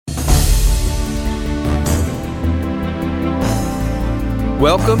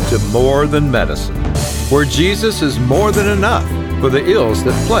Welcome to More Than Medicine, where Jesus is more than enough for the ills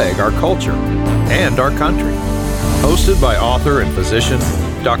that plague our culture and our country. Hosted by author and physician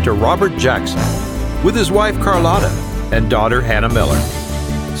Dr. Robert Jackson, with his wife Carlotta and daughter Hannah Miller.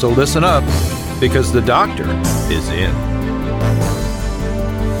 So listen up, because the doctor is in.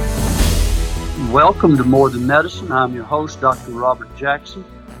 Welcome to More Than Medicine. I'm your host, Dr. Robert Jackson,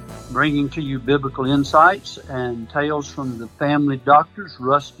 bringing to you biblical insights and tales from the family doctor's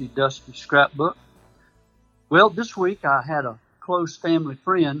rusty, dusty scrapbook. Well, this week I had a close family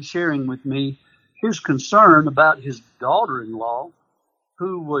friend sharing with me his concern about his daughter-in-law,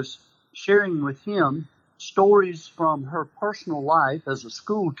 who was sharing with him stories from her personal life as a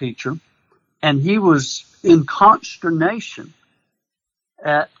school teacher, and he was in consternation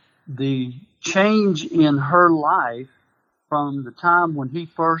at the change in her life from the time when he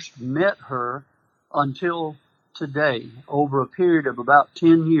first met her until today, over a period of about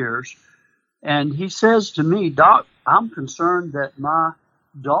 10 years. And he says to me, "Doc, I'm concerned that my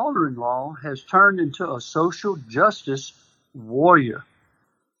daughter-in-law has turned into a social justice warrior."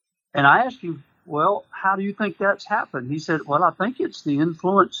 And I asked him, "Well, how do you think that's happened?" He said, "Well, I think it's the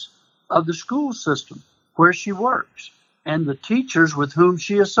influence of the school system where she works and the teachers with whom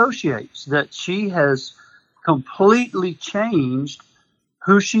she associates, that she has completely changed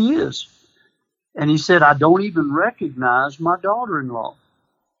who she is." And he said, "I don't even recognize my daughter-in-law."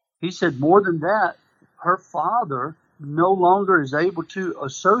 He said, more than that, her father no longer is able to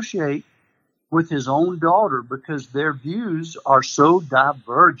associate with his own daughter because their views are so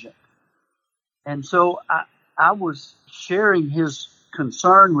divergent. And so I was sharing his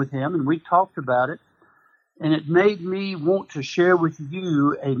concern with him, and we talked about it. And it made me want to share with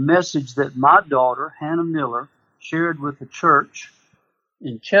you a message that my daughter, Hannah Miller, shared with the church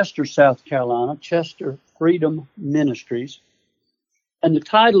in Chester, South Carolina, Chester Freedom Ministries. And the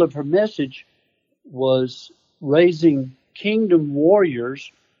title of her message was Raising Kingdom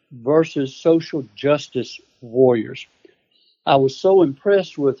Warriors versus Social Justice Warriors. I was so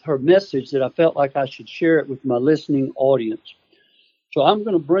impressed with her message that I felt like I should share it with my listening audience. So I'm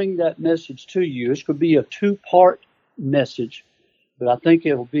going to bring that message to you. It's going to be a two-part message, but I think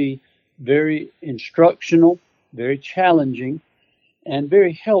it will be very instructional, very challenging, and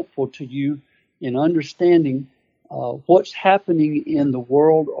very helpful to you in understanding what's happening in the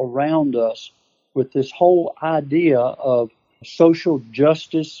world around us with this whole idea of social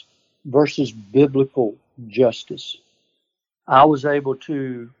justice versus biblical justice. I was able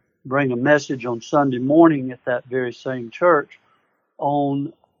to bring a message on Sunday morning at that very same church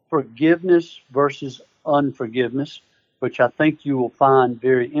on forgiveness versus unforgiveness, which I think you will find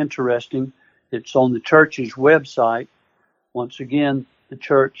very interesting. It's on the church's website. Once again, the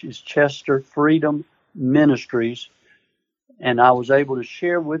church is Chester Freedom Ministries, and I was able to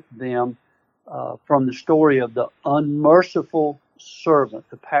share with them from the story of the unmerciful servant,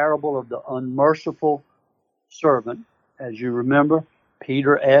 the parable of the unmerciful servant. As you remember,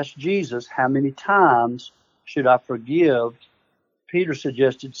 Peter asked Jesus, "How many times should I forgive?" Peter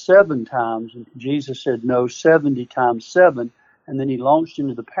suggested 7 times, and Jesus said, "No, 70 times 7. And then he launched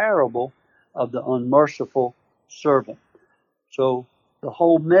into the parable of the unmerciful servant. So the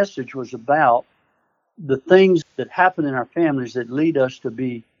whole message was about the things that happen in our families that lead us to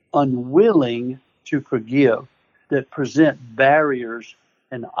be unwilling to forgive, that present barriers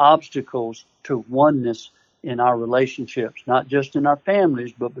and obstacles to oneness in our relationships, not just in our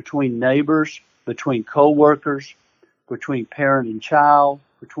families, but between neighbors, between co-workers, between parent and child,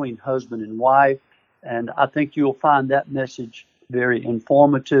 between husband and wife." And I think you'll find that message very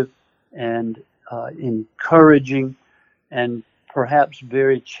informative and encouraging and perhaps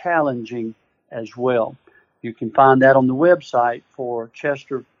very challenging as well. You can find that on the website for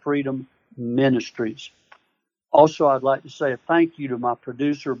Chester Freedom Ministries. Also, I'd like to say a thank you to my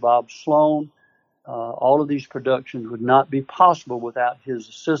producer, Bob Sloan. All of these productions would not be possible without his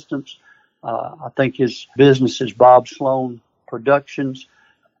assistance. I think his business is Bob Sloan Productions.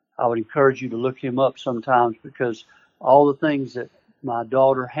 I would encourage you to look him up sometimes, because all the things that my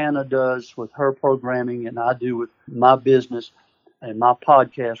daughter Hannah does with her programming and I do with my business and my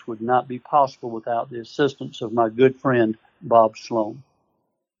podcast would not be possible without the assistance of my good friend, Bob Sloan.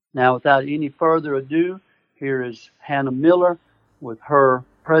 Now, without any further ado, here is Hannah Miller with her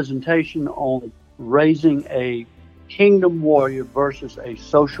presentation on raising a kingdom warrior versus a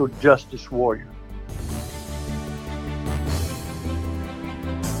social justice warrior.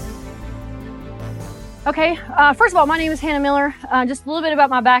 Okay, first of all, my name is Hannah Miller. Just a little bit about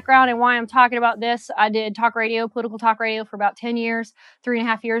my background and why I'm talking about this. I did talk radio, political talk radio for about 10 years.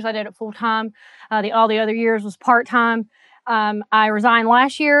 3.5 years I did it full time. All the other years was part time. I resigned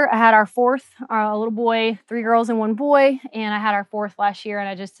last year. I had our fourth, a little boy, 3 girls and 1 boy, and I had our fourth last year, and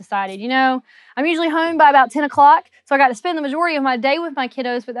I just decided, I'm usually home by about 10 o'clock, so I got to spend the majority of my day with my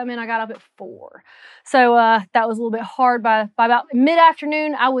kiddos, but that meant I got up at 4. So that was a little bit hard. By about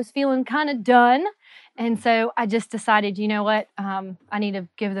mid-afternoon, I was feeling kind of done, and so I just decided, you know what, I need to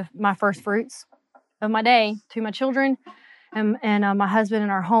give my first fruits of my day to my children and my husband in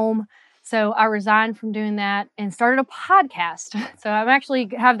our home. So I resigned from doing that and started a podcast. So I actually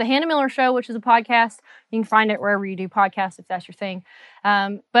have the Hannah Miller Show, which is a podcast. You can find it wherever you do podcasts if that's your thing.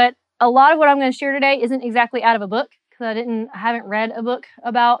 But a lot of what I'm going to share today isn't exactly out of a book because I haven't read a book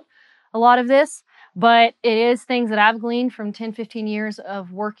about a lot of this, but it is things that I've gleaned from 10, 15 years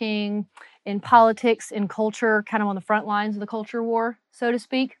of working in politics and culture, kind of on the front lines of the culture war, so to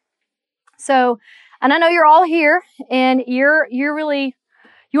speak. So, and I know you're all here and you're really...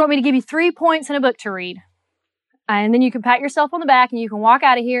 You want me to give you 3 points in a book to read. And then you can pat yourself on the back and you can walk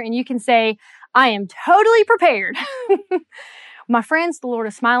out of here and you can say, I am totally prepared. My friends, the Lord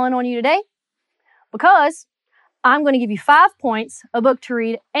is smiling on you today because I'm going to give you 5 points, a book to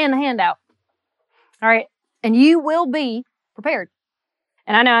read, and a handout. All right. And you will be prepared.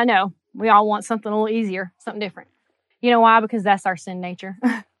 And I know, we all want something a little easier, something different. You know why? Because that's our sin nature.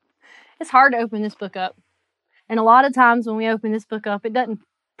 It's hard to open this book up. And a lot of times when we open this book up, it doesn't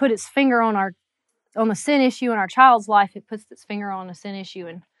put its finger on the sin issue in our child's life. It puts its finger on the sin issue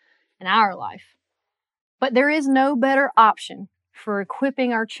in our life. But there is no better option for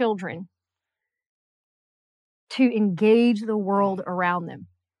equipping our children to engage the world around them.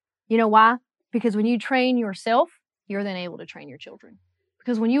 You know why? Because when you train yourself, you're then able to train your children.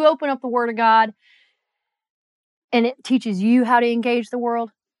 Because when you open up the Word of God and it teaches you how to engage the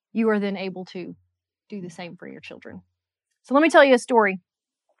world, you are then able to do the same for your children. So let me tell you a story.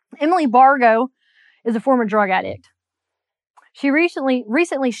 Emily Bargo is a former drug addict. She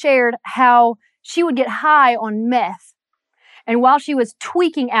recently shared how she would get high on meth. And while she was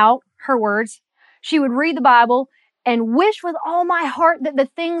tweaking out, her words, she would read the Bible and wish with all my heart that the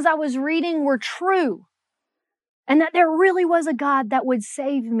things I was reading were true. And that there really was a God that would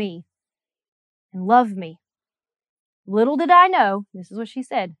save me and love me. Little did I know, this is what she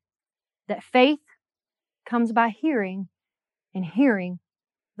said, that faith comes by hearing and hearing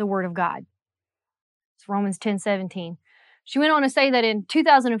the Word of God. It's Romans 10:17. She went on to say that in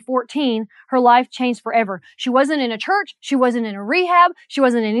 2014, her life changed forever. She wasn't in a church. She wasn't in a rehab. She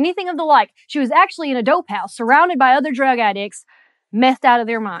wasn't in anything of the like. She was actually in a dope house, surrounded by other drug addicts, methed out of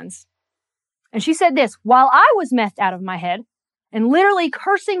their minds. And she said this, while I was methed out of my head and literally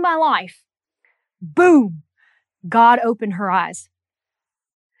cursing my life, boom, God opened her eyes.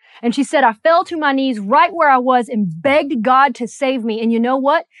 And she said, I fell to my knees right where I was and begged God to save me. And you know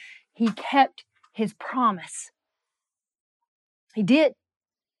what? He kept his promise. He did.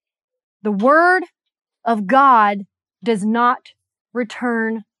 The Word of God does not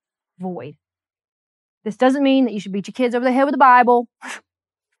return void. This doesn't mean that you should beat your kids over the head with the Bible,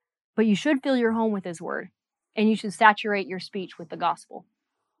 but you should fill your home with His Word, and you should saturate your speech with the gospel.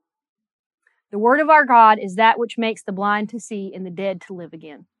 The Word of our God is that which makes the blind to see and the dead to live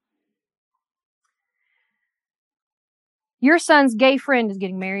again. Your son's gay friend is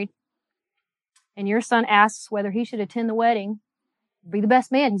getting married, and your son asks whether he should attend the wedding, be the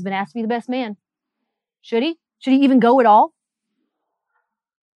best man. He's been asked to be the best man. Should he? Should he even go at all?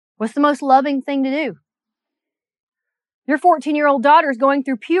 What's the most loving thing to do? Your 14-year-old daughter is going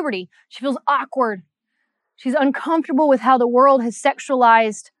through puberty. She feels awkward. She's uncomfortable with how the world has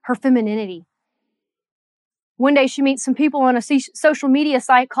sexualized her femininity. One day she meets some people on a social media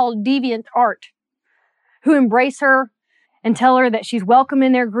site called DeviantArt who embrace her and tell her that she's welcome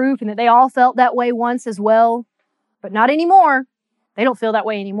in their group and that they all felt that way once as well, but not anymore. They don't feel that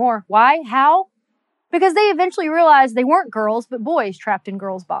way anymore. Why? How? Because they eventually realized they weren't girls, but boys trapped in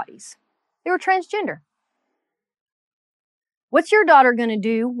girls' bodies. They were transgender. What's your daughter going to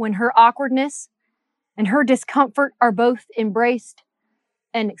do when her awkwardness and her discomfort are both embraced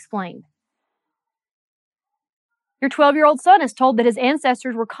and explained? Your 12-year-old son is told that his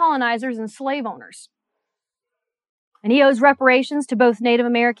ancestors were colonizers and slave owners. And he owes reparations to both Native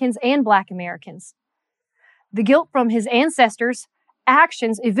Americans and Black Americans. The guilt from his ancestors'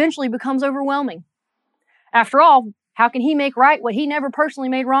 actions eventually becomes overwhelming. After all, how can he make right what he never personally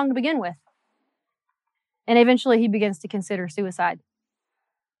made wrong to begin with? And eventually he begins to consider suicide.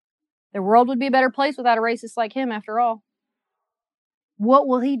 The world would be a better place without a racist like him, after all. What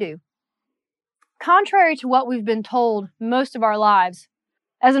will he do? Contrary to what we've been told most of our lives,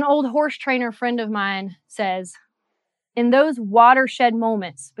 as an old horse trainer friend of mine says, in those watershed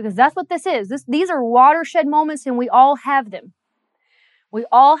moments, because that's what this is. These are watershed moments, and we all have them. We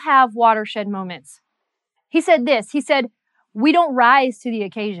all have watershed moments. He said this. He said, we don't rise to the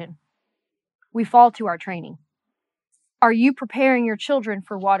occasion. We fall to our training. Are you preparing your children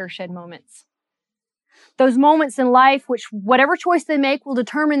for watershed moments? Those moments in life which whatever choice they make will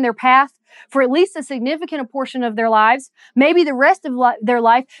determine their path for at least a significant portion of their lives, maybe the rest of their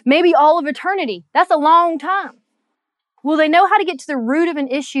life, maybe all of eternity. That's a long time. Will they know how to get to the root of an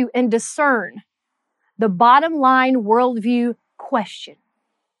issue and discern the bottom line worldview question?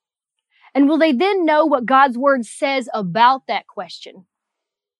 And will they then know what God's word says about that question?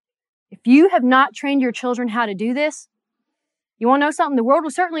 If you have not trained your children how to do this, you want to know something? The world will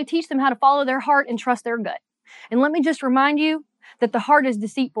certainly teach them how to follow their heart and trust their gut. And let me just remind you that the heart is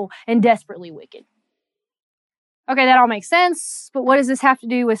deceitful and desperately wicked. Okay, that all makes sense, but what does this have to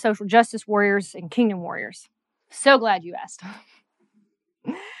do with social justice warriors and kingdom warriors? So glad you asked.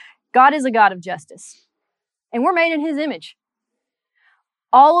 God is a God of justice, and we're made in His image.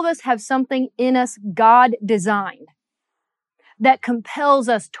 All of us have something in us God designed that compels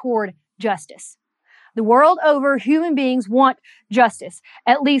us toward justice. The world over, human beings want justice,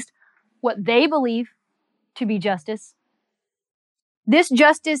 at least what they believe to be justice. This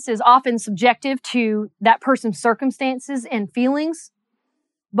justice is often subjective to that person's circumstances and feelings,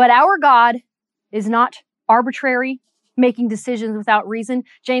 but our God is not arbitrary, making decisions without reason.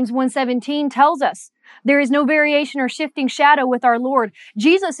 James 1:17 tells us there is no variation or shifting shadow with our Lord.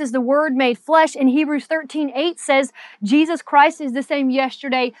 Jesus is the Word made flesh, and Hebrews 13:8 says Jesus Christ is the same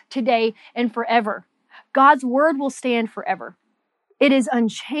yesterday, today, and forever. God's Word will stand forever. It is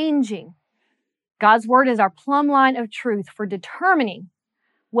unchanging. God's Word is our plumb line of truth for determining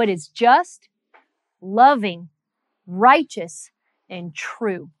what is just, loving, righteous, and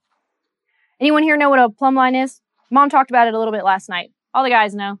true. Anyone here know what a plumb line is? Mom talked about it a little bit last night. All the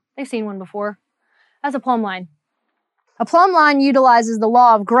guys know. They've seen one before. That's a plumb line. A plumb line utilizes the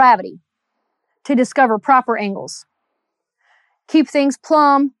law of gravity to discover proper angles. Keep things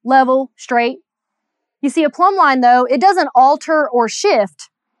plumb, level, straight. You see, a plumb line, though, it doesn't alter or shift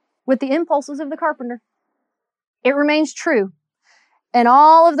with the impulses of the carpenter. It remains true. And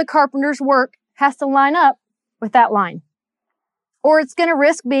all of the carpenter's work has to line up with that line, or it's going to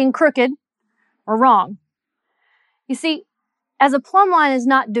risk being crooked or wrong. You see, as a plumb line is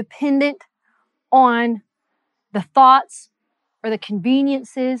not dependent on the thoughts or the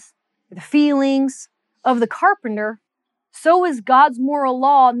conveniences or the feelings of the carpenter, so is God's moral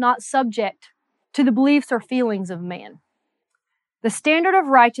law not subject to the beliefs or feelings of man. The standard of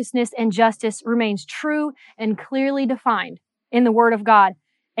righteousness and justice remains true and clearly defined in the Word of God.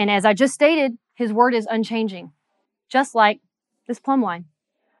 And as I just stated, His Word is unchanging, just like this plumb line.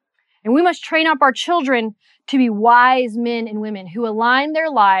 And we must train up our children to be wise men and women who align their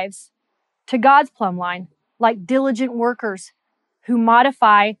lives to God's plumb line, like diligent workers who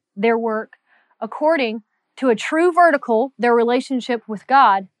modify their work according to a true vertical, their relationship with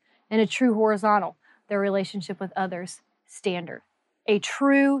God, and a true horizontal, their relationship with others, standard. A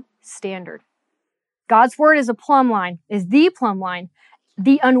true standard. God's Word is a plumb line, is the plumb line,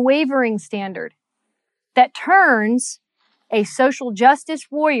 the unwavering standard that turns a social justice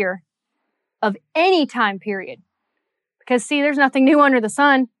warrior of any time period. Because see, there's nothing new under the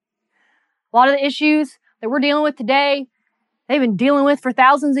sun. A lot of the issues that we're dealing with today, they've been dealing with for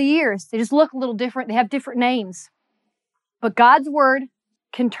thousands of years. They just look a little different. They have different names. But God's Word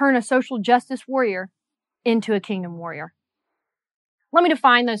can turn a social justice warrior into a kingdom warrior. Let me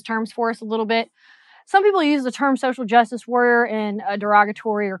define those terms for us a little bit. Some people use the term social justice warrior in a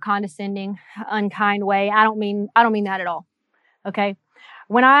derogatory or condescending, unkind way. I don't mean that at all. Okay?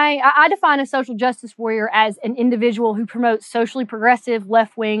 When I define a social justice warrior as an individual who promotes socially progressive,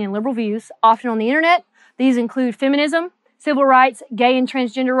 left-wing, and liberal views, often on the internet. These include feminism, civil rights, gay and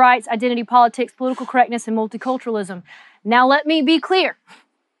transgender rights, identity politics, political correctness, and multiculturalism. Now let me be clear.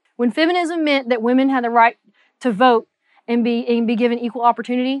 When feminism meant that women had the right to vote and be given equal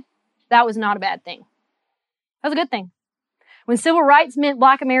opportunity, that was not a bad thing. That was a good thing. When civil rights meant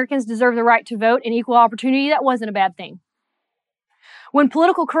Black Americans deserve the right to vote and equal opportunity, that wasn't a bad thing. When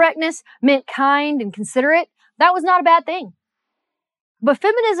political correctness meant kind and considerate, that was not a bad thing. But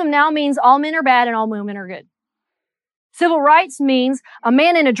feminism now means all men are bad and all women are good. Civil rights means a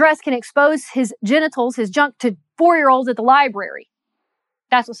man in a dress can expose his genitals, his junk, to 4-year-olds at the library.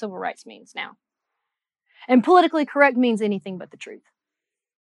 That's what civil rights means now. And politically correct means anything but the truth.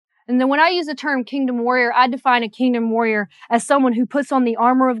 And then when I use the term kingdom warrior, I define a kingdom warrior as someone who puts on the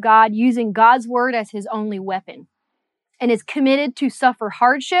armor of God using God's word as his only weapon and is committed to suffer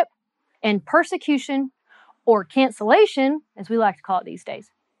hardship and persecution or cancellation, as we like to call it these days,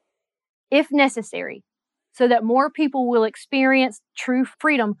 if necessary, so that more people will experience true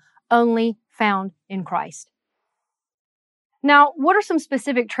freedom only found in Christ. Now, what are some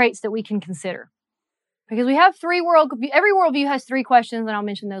specific traits that we can consider? Because we have every worldview has 3 questions, and I'll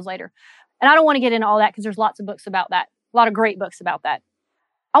mention those later. And I don't want to get into all that because there's lots of books about that, a lot of great books about that.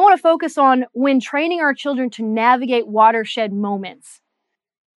 I want to focus on when training our children to navigate watershed moments.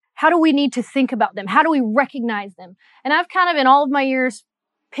 How do we need to think about them? How do we recognize them? And I've kind of, in all of my years,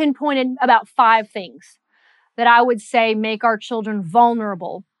 pinpointed about 5 things that I would say make our children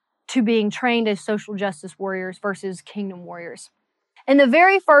vulnerable to being trained as social justice warriors versus kingdom warriors. And the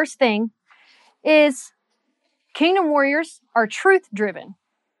very first thing is kingdom warriors are truth-driven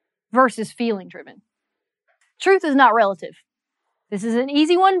versus feeling-driven. Truth is not relative. This is an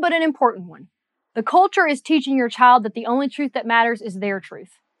easy one, but an important one. The culture is teaching your child that the only truth that matters is their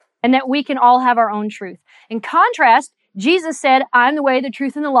truth, and that we can all have our own truth. In contrast, Jesus said, "I'm the way, the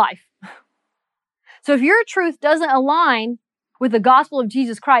truth, and the life." So if your truth doesn't align with the gospel of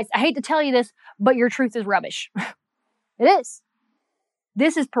Jesus Christ, I hate to tell you this, but your truth is rubbish. It is.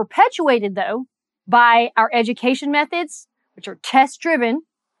 This is perpetuated, though, by our education methods, which are test-driven,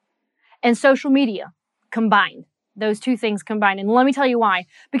 and social media combined. Those 2 things combined. And let me tell you why.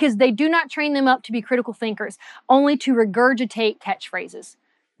 Because they do not train them up to be critical thinkers, only to regurgitate catchphrases.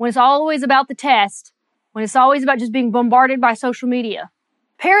 When it's always about the test, when it's always about just being bombarded by social media.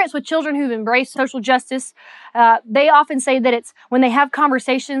 Parents with children who've embraced social justice, they often say that it's when they have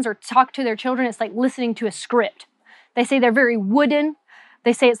conversations or talk to their children, it's like listening to a script. They say they're very wooden.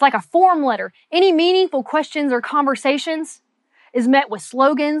 They say it's like a form letter. Any meaningful questions or conversations is met with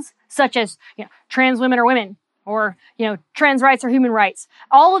slogans such as, trans women are women, or, trans rights are human rights.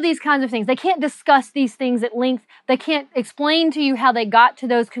 All of these kinds of things. They can't discuss these things at length. They can't explain to you how they got to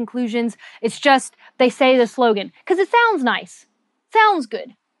those conclusions. It's just they say the slogan because it sounds nice. Sounds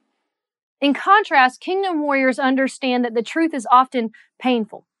good. In contrast, kingdom warriors understand that the truth is often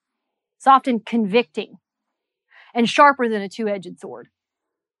painful. It's often convicting and sharper than a 2-edged sword.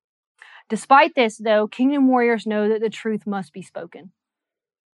 Despite this, though, kingdom warriors know that the truth must be spoken.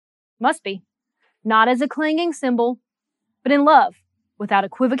 Must be. Not as a clinging symbol, but in love, without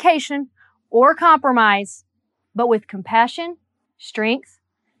equivocation or compromise, but with compassion, strength,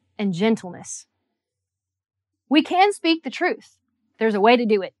 and gentleness. We can speak the truth. There's a way to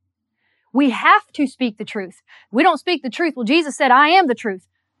do it. We have to speak the truth. We don't speak the truth. Well, Jesus said, "I am the truth."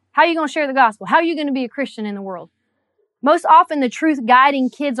 How are you going to share the gospel? How are you going to be a Christian in the world? Most often, the truth guiding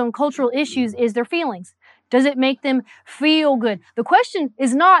kids on cultural issues is their feelings. Does it make them feel good? The question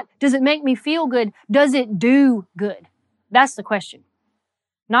is not, does it make me feel good? Does it do good? That's the question.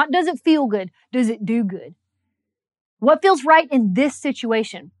 Not does it feel good? Does it do good? What feels right in this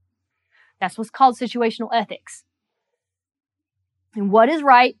situation? That's what's called situational ethics. And what is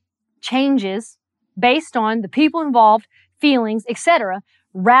right changes based on the people involved, feelings, etc.,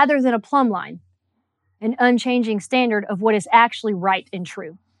 rather than a plumb line, an unchanging standard of what is actually right and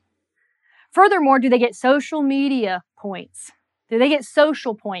true. Furthermore, do they get social media points? Do they get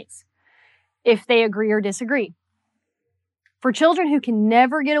social points if they agree or disagree? For children who can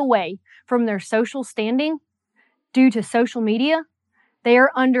never get away from their social standing due to social media, they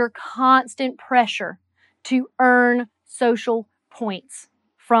are under constant pressure to earn social points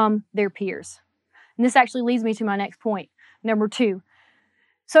from their peers. And this actually leads me to my next point. Number 2,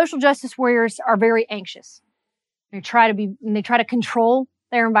 social justice warriors are very anxious. They try to control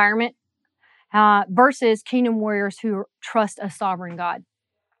their environment. Versus kingdom warriors who trust a sovereign God.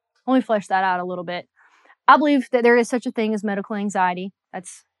 Let me flesh that out a little bit. I believe that there is such a thing as medical anxiety.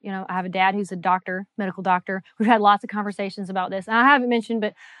 That's, I have a dad who's a doctor, medical doctor. We've had lots of conversations about this. And I haven't mentioned,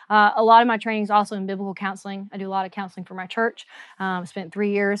 but a lot of my training is also in biblical counseling. I do a lot of counseling for my church. I spent 3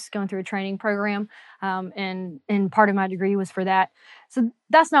 years going through a training program, and part of my degree was for that. So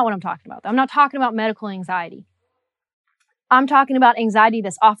that's not what I'm talking about. I'm not talking about medical anxiety. I'm talking about anxiety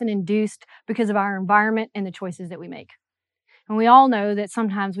that's often induced because of our environment and the choices that we make. And we all know that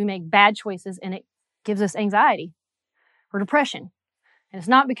sometimes we make bad choices and it gives us anxiety or depression. And it's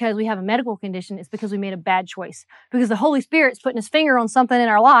not because we have a medical condition, it's because we made a bad choice. Because the Holy Spirit's putting his finger on something in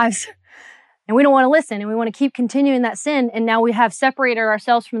our lives and we don't want to listen and we want to keep continuing that sin. And now we have separated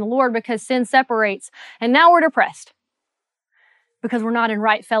ourselves from the Lord because sin separates. And now we're depressed because we're not in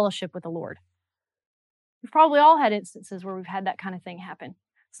right fellowship with the Lord. We've probably all had instances where we've had that kind of thing happen.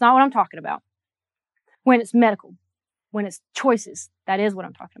 It's not what I'm talking about. When it's medical, when it's choices, that is what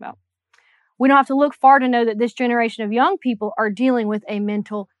I'm talking about. We don't have to look far to know that this generation of young people are dealing with a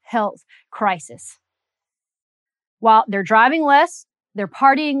mental health crisis. While they're driving less, they're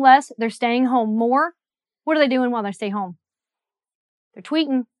partying less, they're staying home more, What are they doing while they stay home? They're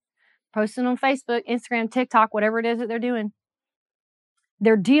tweeting, posting on Facebook, Instagram, TikTok, whatever it is that they're doing.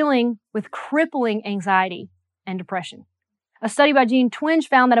 They're dealing with crippling anxiety and depression. A study by Gene Twenge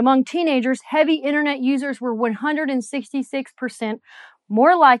found that among teenagers, heavy internet users were 166%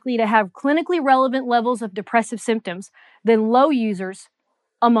 more likely to have clinically relevant levels of depressive symptoms than low users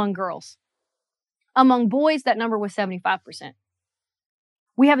among girls. Among boys, that number was 75%.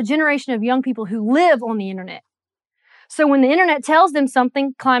 We have a generation of young people who live on the internet. So when the internet tells them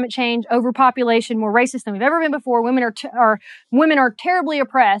something, climate change, overpopulation, more racist than we've ever been before, women are terribly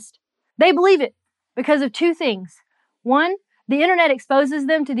oppressed, they believe it because of two things. One, the internet exposes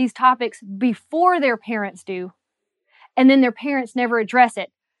them to these topics before their parents do, and then their parents never address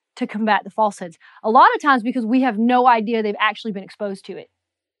it to combat the falsehoods. A lot of times because we have no idea they've actually been exposed to it.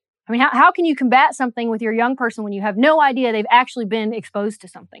 I mean, how can you combat something with your young person when you have no idea they've actually been exposed to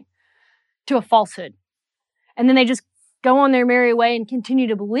something, to a falsehood? And then they just go on their merry way and continue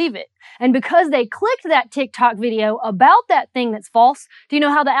to believe it. And because they clicked that TikTok video about that thing that's false, do you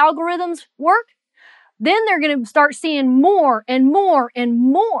know how the algorithms work? Then they're going to start seeing more and more and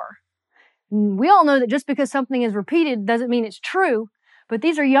more. We all know that just because something is repeated doesn't mean it's true, but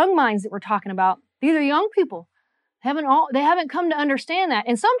these are young minds that we're talking about. These are young people. They haven't come to understand that.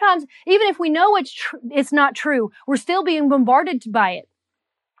 And sometimes, even if we know it's not true, we're still being bombarded by it.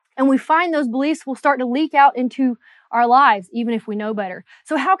 And we find those beliefs will start to leak out into our lives, even if we know better.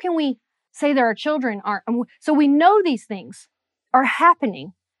 So how can we say that our children aren't? So we know these things are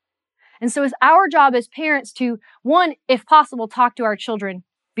happening. And so it's our job as parents to, one, if possible, talk to our children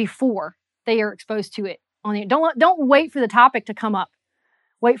before they are exposed to it. Don't wait for the topic to come up.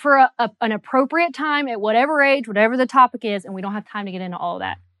 Wait for an appropriate time at whatever age, whatever the topic is, and we don't have time to get into all of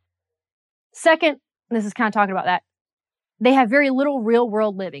that. Second, this is kind of talking about that, they have very little real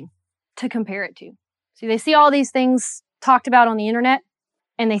world living to compare it to. See, they see all these things talked about on the internet,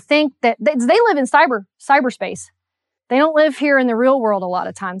 and they think that they live in cyberspace. They don't live here in the real world a lot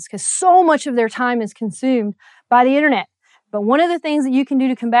of times because so much of their time is consumed by the internet. But one of the things that you can do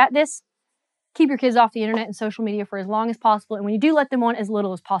to combat this, keep your kids off the internet and social media for as long as possible. And when you do let them on, as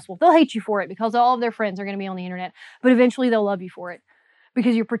little as possible. They'll hate you for it because all of their friends are going to be on the internet. But eventually they'll love you for it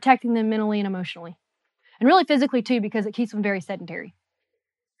because you're protecting them mentally and emotionally. And really physically too, because it keeps them very sedentary.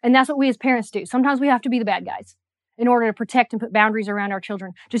 And that's what we as parents do. Sometimes we have to be the bad guys in order to protect and put boundaries around our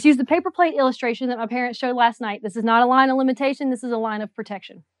children. Just use the paper plate illustration that my parents showed last night. This is not a line of limitation. This is a line of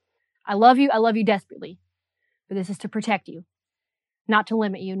protection. I love you desperately. But this is to protect you, not to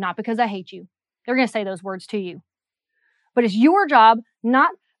limit you, not because I hate you. They're going to say those words to you. But it's your job,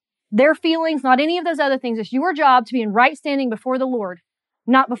 not their feelings, not any of those other things. It's your job to be in right standing before the Lord,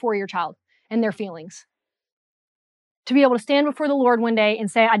 not before your child and their feelings. To be able to stand before the Lord one day and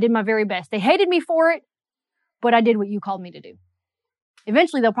say, I did my very best. They hated me for it, but I did what you called me to do.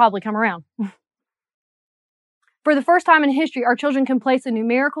 Eventually, they'll probably come around. For the first time in history, our children can place a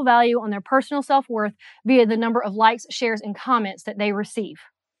numerical value on their personal self-worth via the number of likes, shares, and comments that they receive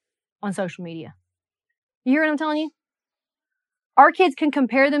on social media. You hear what I'm telling you? Our kids can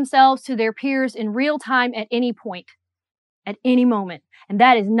compare themselves to their peers in real time at any point, at any moment, and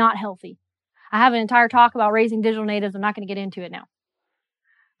that is not healthy. I have an entire talk about raising digital natives. I'm not going to get into it now.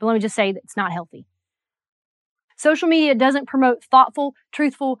 But let me just say that it's not healthy. Social media doesn't promote thoughtful,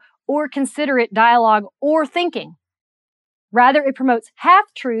 truthful, or considerate dialogue or thinking. Rather, it promotes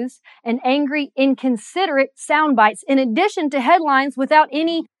half-truths and angry, inconsiderate sound bites in addition to headlines without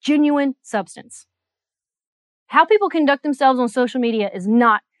any genuine substance. How people conduct themselves on social media is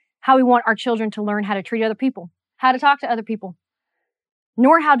not how we want our children to learn how to treat other people, how to talk to other people,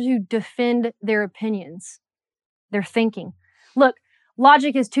 nor how to defend their opinions, their thinking. Look,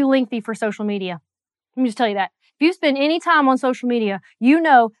 logic is too lengthy for social media. Let me just tell you that. If you spend any time on social media, you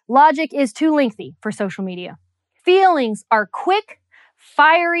know logic is too lengthy for social media. Feelings are quick,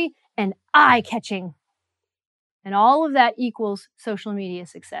 fiery, and eye-catching. And all of that equals social media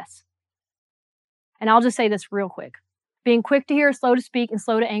success. And I'll just say this real quick. Being quick to hear, slow to speak, and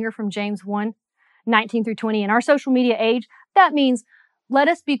slow to anger from James 1:19-20. In our social media age, that means let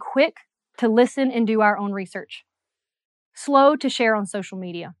us be quick to listen and do our own research. Slow to share on social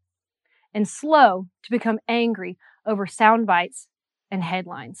media. And slow to become angry over sound bites and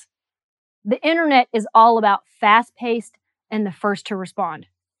headlines. The internet is all about fast-paced and the first to respond.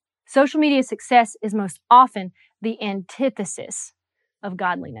 Social media success is most often the antithesis of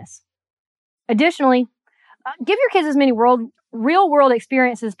godliness. Additionally, give your kids as many real-world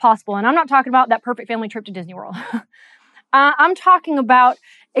experiences as possible. And I'm not talking about that perfect family trip to Disney World. I'm talking about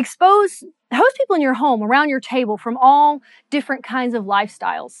host people in your home, around your table, from all different kinds of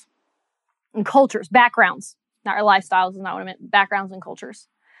lifestyles. and cultures, backgrounds, not our lifestyles is not what I meant, backgrounds and cultures.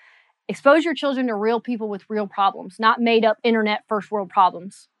 Expose your children to real people with real problems, not made up internet first world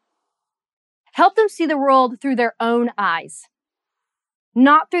problems. Help them see the world through their own eyes,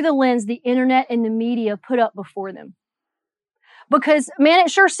 not through the lens the internet and the media put up before them. Because, man,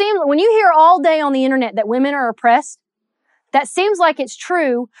 it sure seems, when you hear all day on the internet that women are oppressed, that seems like it's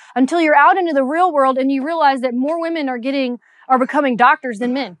true until you're out into the real world and you realize that more women are becoming doctors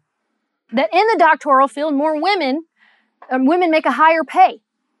than men. That in the doctoral field, more women make a higher pay.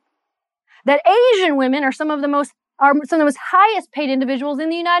 That Asian women are some of the most highest paid individuals in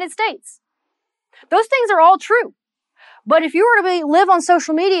the United States. Those things are all true. But if you were to live on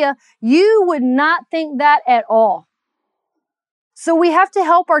social media, you would not think that at all. So we have to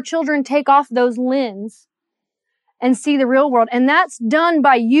help our children take off those lenses and see the real world. And that's done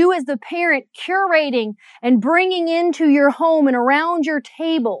by you as the parent curating and bringing into your home and around your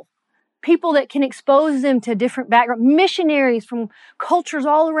table people that can expose them to different backgrounds, missionaries from cultures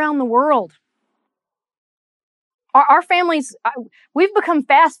all around the world. Our families, we've become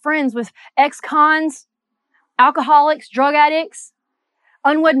fast friends with ex-cons, alcoholics, drug addicts,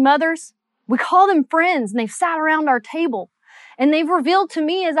 unwed mothers. We call them friends, and they've sat around our table. And they've revealed to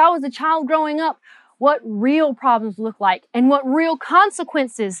me as I was a child growing up what real problems look like and what real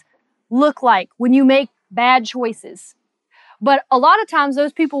consequences look like when you make bad choices. But a lot of times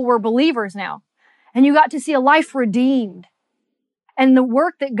those people were believers now, and you got to see a life redeemed and the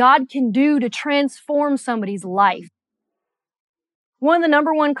work that God can do to transform somebody's life. One of the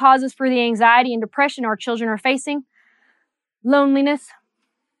number one causes for the anxiety and depression our children are facing, loneliness.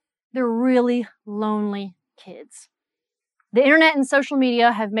 They're really lonely kids. The internet and social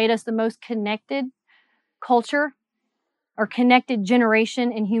media have made us the most connected culture or connected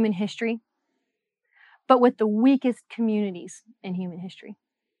generation in human history, but with the weakest communities in human history.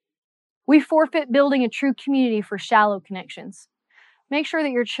 We forfeit building a true community for shallow connections. Make sure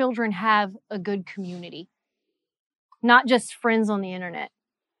that your children have a good community, not just friends on the internet.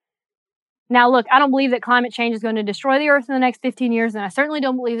 Now, look, I don't believe that climate change is going to destroy the earth in the next 15 years, and I certainly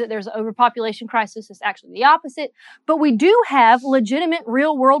don't believe that there's an overpopulation crisis. It's actually the opposite. But we do have legitimate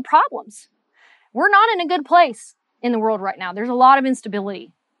real-world problems. We're not in a good place in the world right now. There's a lot of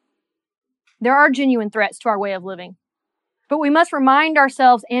instability. There are genuine threats to our way of living. But we must remind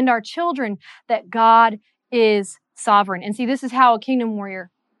ourselves and our children that God is sovereign. And see, this is how a kingdom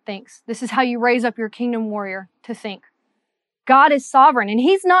warrior thinks. This is how you raise up your kingdom warrior to think. God is sovereign, and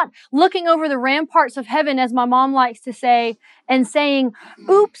He's not looking over the ramparts of heaven, as my mom likes to say, and saying,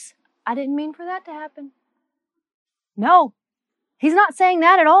 oops, I didn't mean for that to happen. No, He's not saying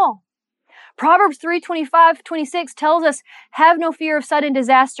that at all. Proverbs 3:25-26 tells us, have no fear of sudden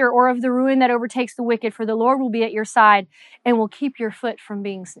disaster or of the ruin that overtakes the wicked, for the Lord will be at your side and will keep your foot from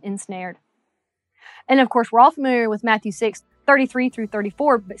being ensnared. And of course, we're all familiar with Matthew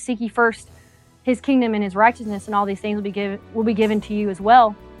 6:33-34, but seek ye first His kingdom and His righteousness, and all these things will be given to you as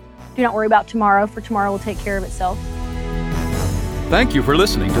well. Do not worry about tomorrow, for tomorrow will take care of itself. Thank you for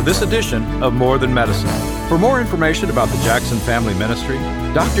listening to this edition of More Than Medicine. For more information about the Jackson Family Ministry,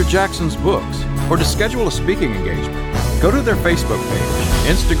 Dr. Jackson's books, or to schedule a speaking engagement, go to their Facebook page,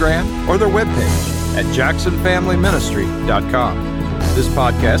 Instagram, or their webpage at jacksonfamilyministry.com. This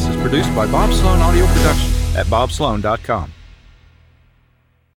podcast is produced by Bob Sloan Audio Production at bobsloan.com.